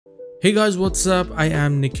Hey guys, what's up? I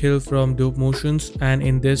am 𝗕𝗲𝘀𝘁 from 𝗕𝗲𝘆𝗆𝑚otions, and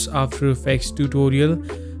in this After Effects tutorial,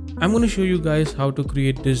 I'm going to show you guys how to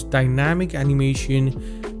create this dynamic animation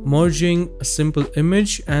merging a simple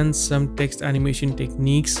image and some text animation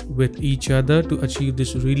techniques with each other to achieve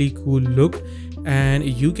this really cool look. And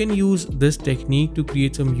you can use this technique to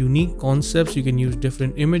create some unique concepts. You can use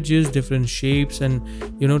different images, different shapes, and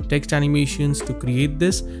text animations to create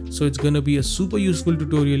this. So it's going to be a super useful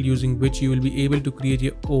tutorial using which you will be able to create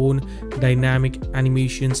your own dynamic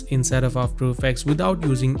animations inside of After Effects without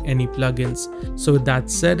using any plugins. So with that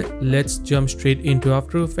said, let's jump straight into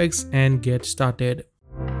After Effects and get started.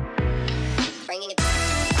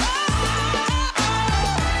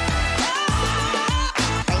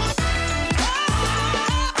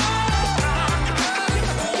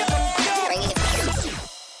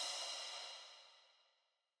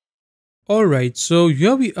 Alright, so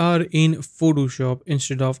here we are in Photoshop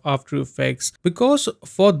instead of After Effects, because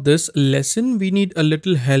for this lesson we need a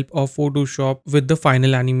little help of Photoshop with the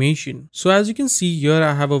final animation. So as you can see here,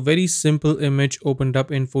 I have a very simple image opened up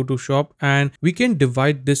in Photoshop, and we can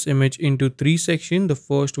divide this image into three sections. The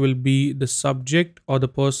first will be the subject or the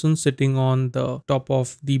person sitting on the top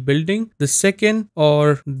of the building. The second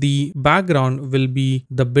or the background will be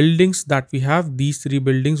the buildings that we have, these three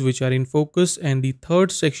buildings which are in focus, and the third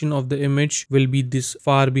section of the image will be this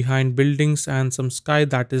far behind buildings and some sky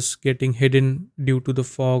that is getting hidden due to the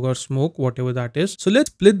fog or smoke, whatever that is. So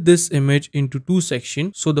let's split this image into two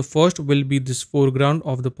sections. So the first will be this foreground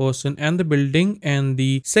of the person and the building, and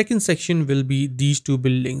the second section will be these two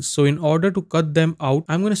buildings. So in order to cut them out,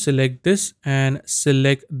 I'm going to select this and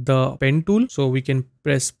select the pen tool. So we can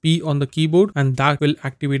press P on the keyboard and that will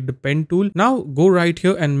activate the pen tool. Now go right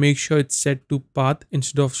here and make sure it's set to path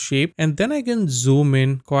instead of shape, and then I can zoom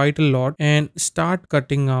in quite a lot and start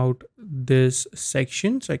cutting out this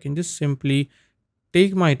section. So I can just simply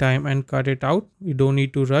take my time and cut it out. We don't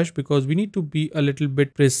need to rush because we need to be a little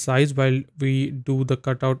bit precise while we do the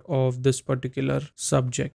cutout of this particular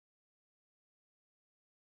subject.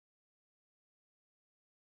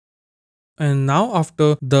 And now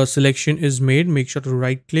after the selection is made, make sure to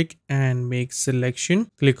right click and make selection.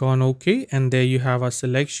 Click on OK, and there you have a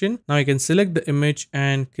selection. Now you can select the image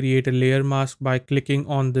and create a layer mask by clicking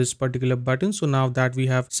on this particular button. So now that we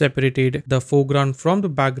have separated the foreground from the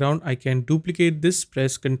background, I can duplicate this,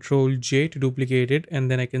 press Ctrl+J to duplicate it, and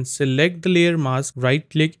then I can select the layer mask, right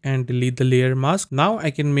click and delete the layer mask. Now I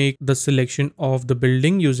can make the selection of the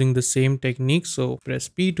building using the same technique. So press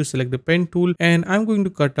P to select the pen tool, and I'm going to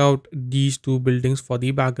cut out these two buildings for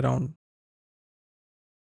the background.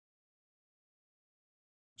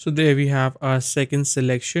 So there we have our second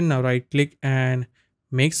selection. Now right click and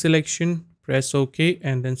make selection, press OK,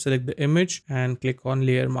 and then select the image and click on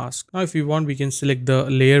layer mask. Now if you want, we can select the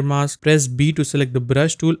layer mask, press B to select the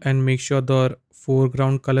brush tool and make sure the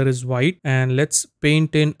foreground color is white, and let's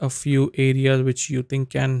paint in a few areas which you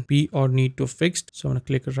think can be or need to fixed. So I'm going to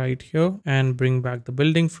click right here and bring back the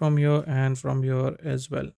building from here and from here as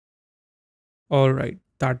well. Alright,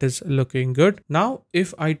 that is looking good. Now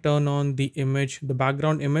if I turn on the image, the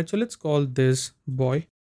background image, so let's call this boy,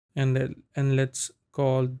 and let's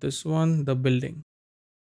call this one the building.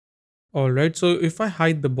 Alright, so if I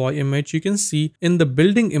hide the boy image, you can see in the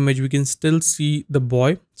building image we can still see the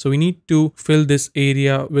boy. So we need to fill this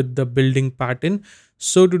area with the building pattern.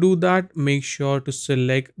 So to do that, make sure to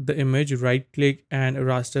select the image, right click and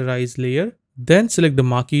rasterize layer. Then select the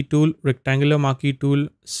marquee tool, rectangular marquee tool,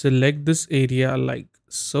 select this area like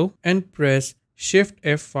so, and press Shift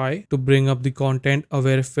F5 to bring up the content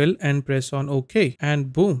aware fill and press on OK,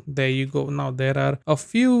 and boom, there you go. Now there are a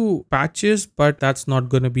few patches, but that's not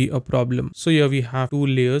going to be a problem. So here we have two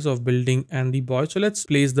layers of building and the boy. So let's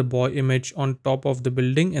place the boy image on top of the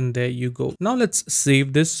building, and there you go. Now let's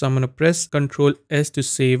save this. So I'm going to press Ctrl S to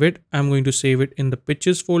save it. I'm going to save it in the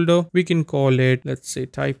pictures folder. We can call it, let's say,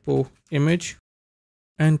 typo image,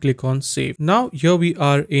 and click on save. Now here we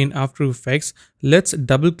are in After Effects. Let's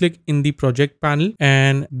double click in the project panel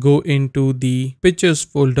and go into the pictures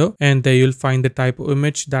folder, and there you'll find the typo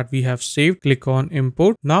image that we have saved. Click on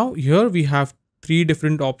import. Now here we have three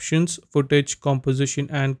different options: footage, composition,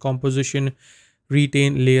 and composition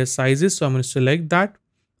retain layer sizes. So I'm going to select that.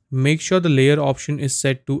 Make sure the layer option is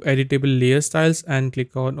set to editable layer styles and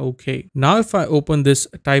click on OK. Now if I open this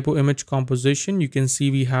typo image composition, you can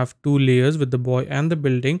see we have two layers with the boy and the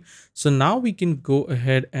building. So now we can go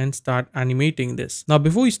ahead and start animating this. Now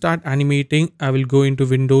before we start animating, I will go into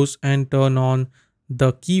Windows and turn on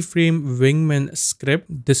the keyframe wingman script.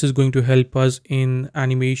 This is going to help us in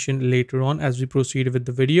animation later on as we proceed with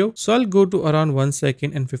the video. So I'll go to around 1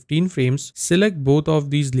 second and 15 frames, select both of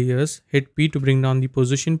these layers, hit P to bring down the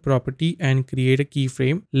position property and create a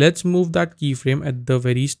keyframe. Let's move that keyframe at the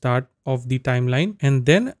very start of the timeline, and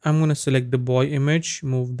then I'm going to select the boy image,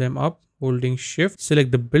 move them up holding shift,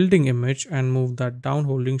 select the building image and move that down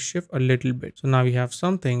holding shift a little bit. So now we have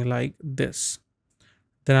something like this.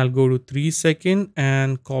 Then I'll go to 3 second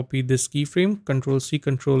and copy this keyframe, Control C,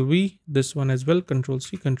 Control V, this one as well, Control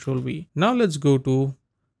C, Control V. Now let's go to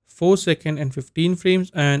 4 second and 15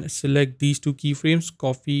 frames and select these two keyframes,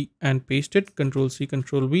 copy and paste it, Control C,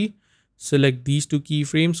 Control V. Select these two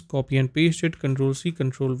keyframes, copy and paste it, Control C,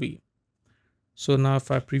 Control V. So now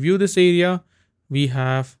if I preview this area, we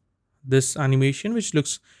have this animation which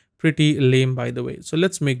looks pretty lame by the way. So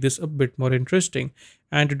let's make this a bit more interesting.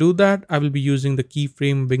 And to do that, I will be using the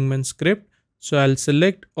keyframe wingman script. So I'll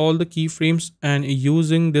select all the keyframes and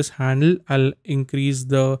using this handle, I'll increase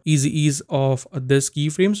the easy ease of this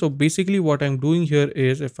keyframe. So basically what I'm doing here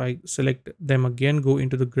is if I select them again, go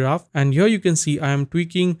into the graph, and here you can see I am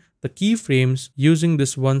tweaking the keyframes using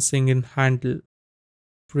this one single handle.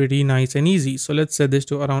 Pretty nice and easy. So let's set this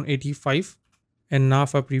to around 85. And now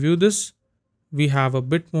if I preview this, we have a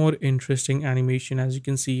bit more interesting animation as you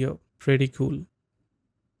can see here. Pretty cool.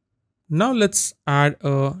 Now let's add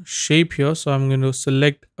a shape here. So I'm going to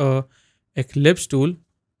select a ellipse tool.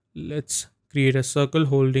 Let's create a circle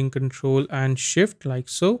holding Control and Shift like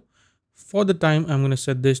so. For the time, I'm going to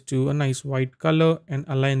set this to a nice white color and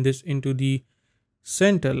align this into the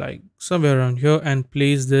center like somewhere around here and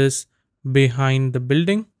place this behind the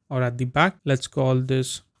building or at the back. Let's call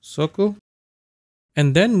this circle.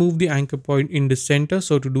 And then move the anchor point in the center.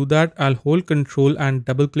 So to do that, I'll hold Control and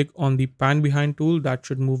double click on the pan behind tool. That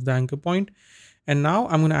should move the anchor point. And now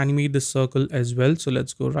I'm going to animate the circle as well. So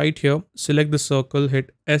let's go right here, select the circle,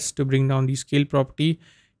 hit S to bring down the scale property,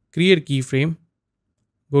 create keyframe,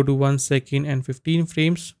 go to 1 second and 15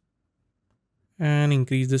 frames and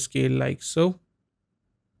increase the scale like so.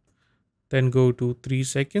 Then go to 3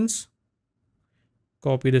 seconds.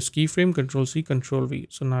 Copy this keyframe, Control C, Control V.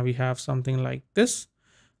 So now we have something like this.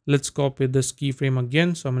 Let's copy this keyframe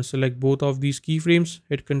again. So I'm going to select both of these keyframes,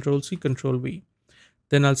 hit Control C, Control V.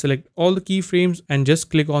 Then I'll select all the keyframes and just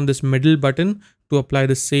click on this middle button to apply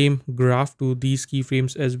the same graph to these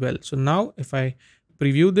keyframes as well. So now if I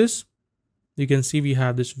preview this, you can see we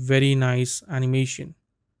have this very nice animation.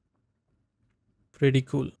 Pretty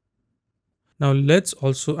cool. Now let's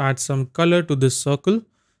also add some color to this circle.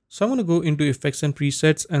 So I'm going to go into effects and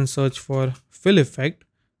presets and search for fill effect.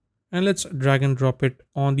 And let's drag and drop it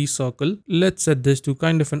on the circle. Let's set this to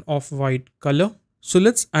kind of an off-white color. So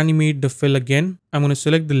let's animate the fill again. I'm going to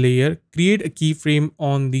select the layer, create a keyframe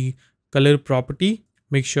on the color property.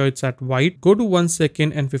 Make sure it's at white. Go to 1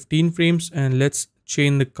 second and 15 frames and let's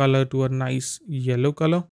change the color to a nice yellow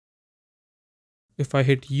color. If I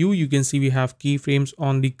hit U, you can see we have keyframes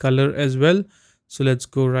on the color as well. So let's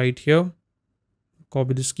go right here.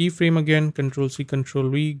 Copy this keyframe again, Control C, Control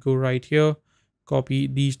V, go right here. Copy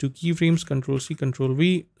these two keyframes, Control C, Control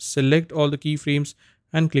V, select all the keyframes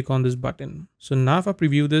and click on this button. So now if I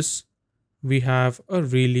preview this, we have a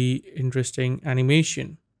really interesting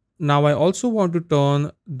animation. Now I also want to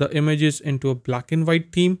turn the images into a black and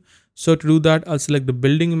white theme. So to do that, I'll select the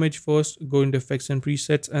building image first, go into effects and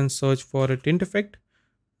presets and search for a tint effect.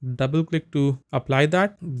 Double click to apply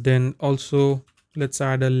that. Then also let's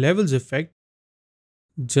add a levels effect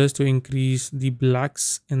just to increase the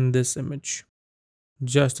blacks in this image.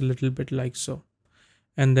 Just a little bit like so.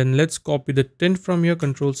 And then let's copy the tint from here,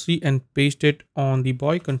 Control C and paste it on the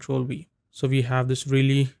boy, Control V. So we have this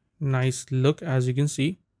really nice look as you can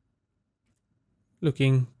see.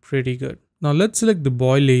 Looking pretty good. Now let's select the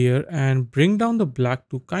boy layer and bring down the black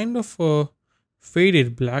to kind of a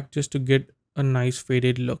faded black just to get a nice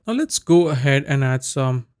faded look. Now let's go ahead and add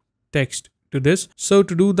some text to this. So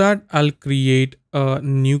to do that, I'll create a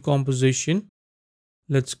new composition.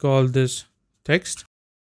 Let's call this text.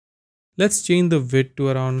 Let's change the width to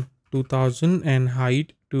around 2000 and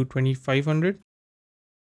height to 2500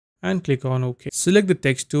 and click on OK. Select the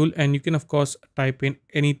text tool and you can of course type in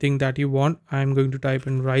anything that you want. I'm going to type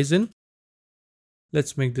in Ryzen.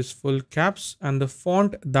 Let's make this full caps and the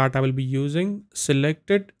font that I will be using,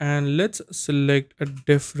 select it and let's select a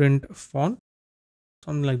different font.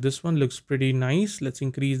 Something like this one looks pretty nice. Let's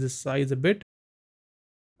increase the size a bit.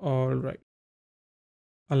 All right.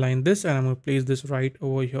 Align this and I'm going to place this right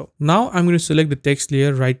over here. Now I'm going to select the text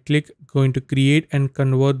layer, right click, going to create and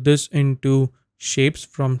convert this into shapes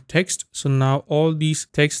from text. So now all these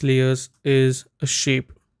text layers is a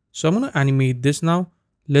shape. So I'm going to animate this now.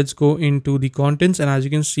 Let's go into the contents, and as you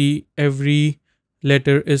can see, every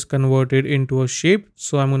letter is converted into a shape.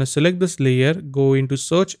 So I'm going to select this layer, go into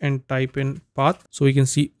search and type in path. So we can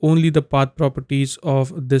see only the path properties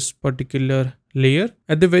of this particular layer.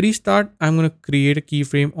 At the very start, I'm going to create a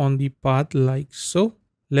keyframe on the path like so.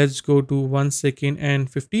 Let's go to 1 second and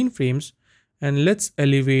 15 frames, and let's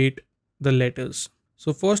elevate the letters.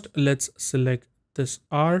 So first let's select this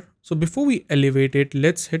R. So before we elevate it,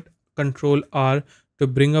 let's hit Ctrl R to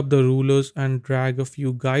bring up the rulers and drag a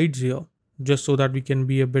few guides here, just so that we can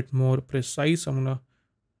be a bit more precise. I'm gonna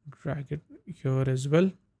drag it here as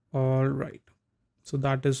well. All right, so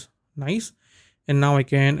that is nice. And now I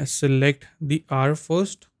can select the R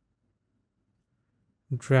first,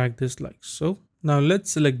 drag this like so. Now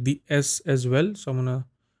let's select the S as well. So I'm gonna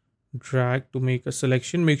drag to make a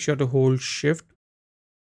selection. Make sure to hold shift,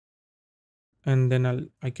 and then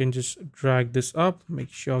I can just drag this up. Make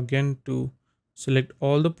sure again to select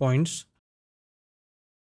all the points.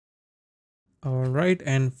 All right,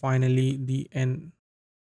 and finally the N.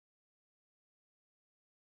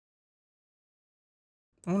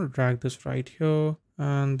 I'm going to drag this right here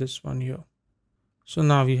and this one here. So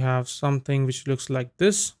now we have something which looks like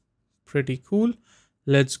this. Pretty cool.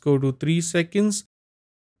 Let's go to 3 seconds.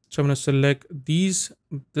 So I'm going to select these,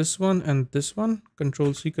 this one and this one.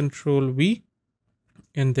 Control C, Control V.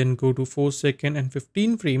 And then go to 4 second and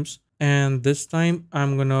 15 frames. And this time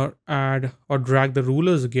I'm going to add or drag the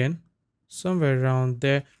rulers again, somewhere around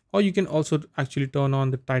there. Or you can also actually turn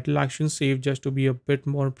on the title action save just to be a bit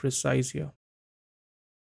more precise here.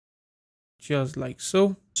 Just like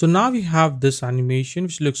so. So now we have this animation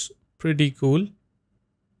which looks pretty cool.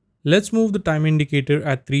 Let's move the time indicator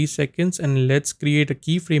at 3 seconds and let's create a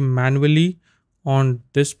keyframe manually on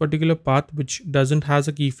this particular path which doesn't has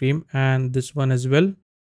a keyframe, and this one as well.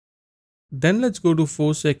 Then let's go to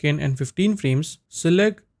 4 second and 15 frames.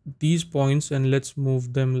 Select these points and let's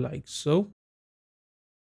move them like so.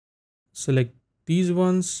 Select these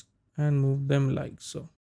ones and move them like so.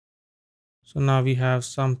 So now we have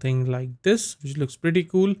something like this, which looks pretty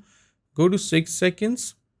cool. Go to 6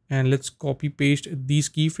 seconds and let's copy paste these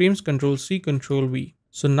keyframes, Control C, Control V.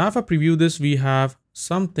 So now if I preview this, we have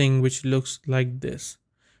something which looks like this.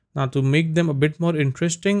 Now to make them a bit more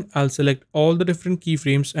interesting, I'll select all the different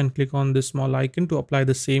keyframes and click on this small icon to apply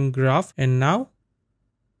the same graph. And now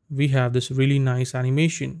we have this really nice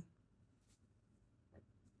animation.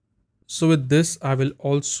 So with this, I will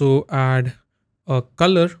also add a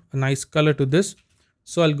color, a nice color to this.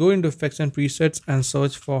 So I'll go into effects and presets and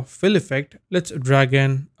search for fill effect. Let's drag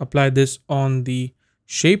and apply this on the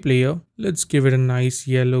shape layer. Let's give it a nice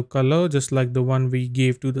yellow color, just like the one we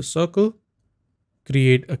gave to the circle.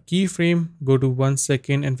 Create a keyframe, go to 1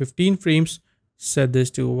 second and 15 frames, set this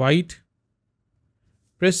to white.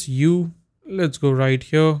 Press U. Let's go right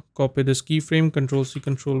here, copy this keyframe, Control C,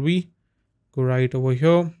 Control V. Go right over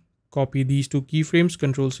here, copy these two keyframes,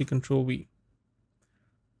 Control C, Control V.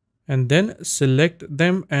 And then select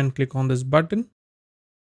them and click on this button.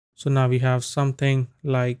 So now we have something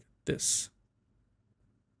like this.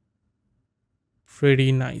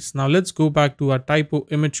 Pretty nice. Now let's go back to our typo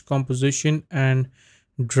image composition and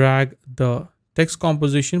drag the text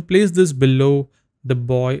composition. Place this below the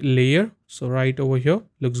boy layer. So right over here,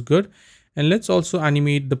 looks good. And let's also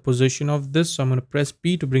animate the position of this. So I'm going to press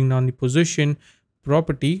P to bring down the position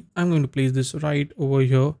property. I'm going to place this right over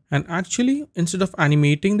here, and actually instead of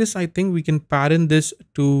animating this, I think we can parent this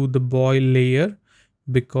to the boy layer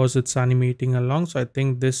because it's animating along. So I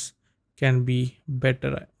think this can be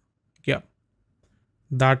better. Yeah,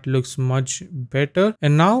 that looks much better.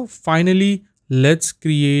 And now finally let's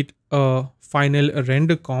create a final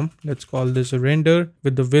render comp. Let's call this a render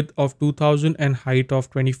with the width of 2000 and height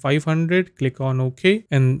of 2500. Click on OK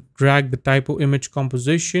and drag the typo image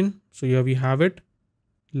composition. So here we have it,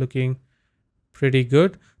 looking pretty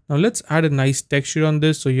good. Now let's add a nice texture on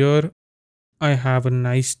this. So here I have a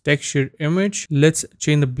nice texture image. Let's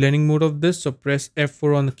change the blending mode of this. So press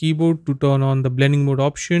F4 on the keyboard to turn on the blending mode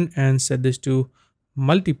option and set this to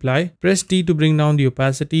multiply. Press T to bring down the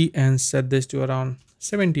opacity and set this to around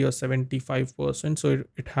 70 or 75%. So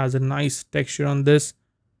it has a nice texture on this.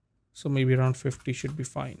 So maybe around 50 should be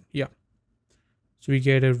fine. Yeah. So we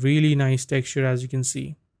get a really nice texture, as you can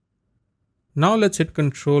see. Now let's hit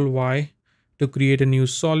Ctrl Y to create a new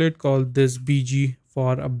solid called this BG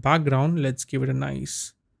for a background. Let's give it a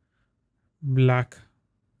nice black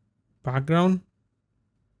background.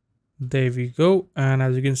 There we go. And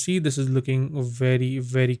as you can see, this is looking very,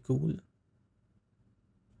 very cool.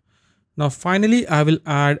 Now finally, I will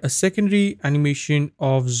add a secondary animation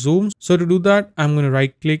of zoom. So to do that, I'm going to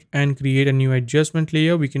right click and create a new adjustment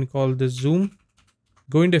layer. We can call this zoom.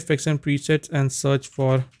 Go into effects and presets and search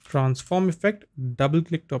for transform effect. Double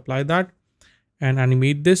click to apply that and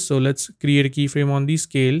animate this. So let's create a keyframe on the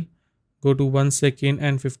scale. Go to 1 second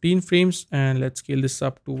and 15 frames and let's scale this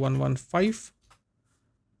up to 115.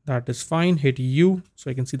 That is fine. Hit U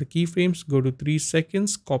so I can see the keyframes. Go to 3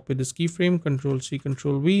 seconds, copy this keyframe, Control-C,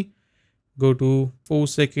 Control-V. Go to 4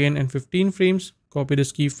 second and 15 frames, copy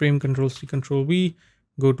this keyframe, Control-C, Control-V.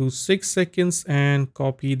 Go to 6 seconds and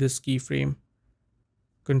copy this keyframe,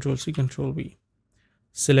 Control-C, Control-V.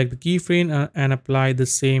 Select the keyframe and apply the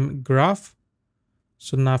same graph.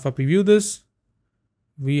 So now if I preview this,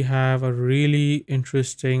 we have a really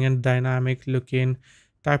interesting and dynamic looking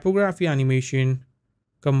typography animation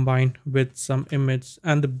combined with some image.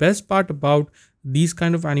 And the best part about these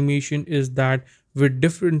kind of animation is that with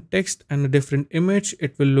different text and a different image,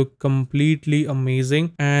 it will look completely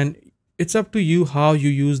amazing. And it's up to you how you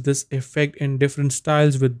use this effect in different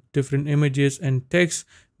styles with different images and text.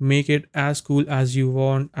 Make it as cool as you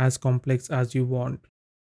want, as complex as you want.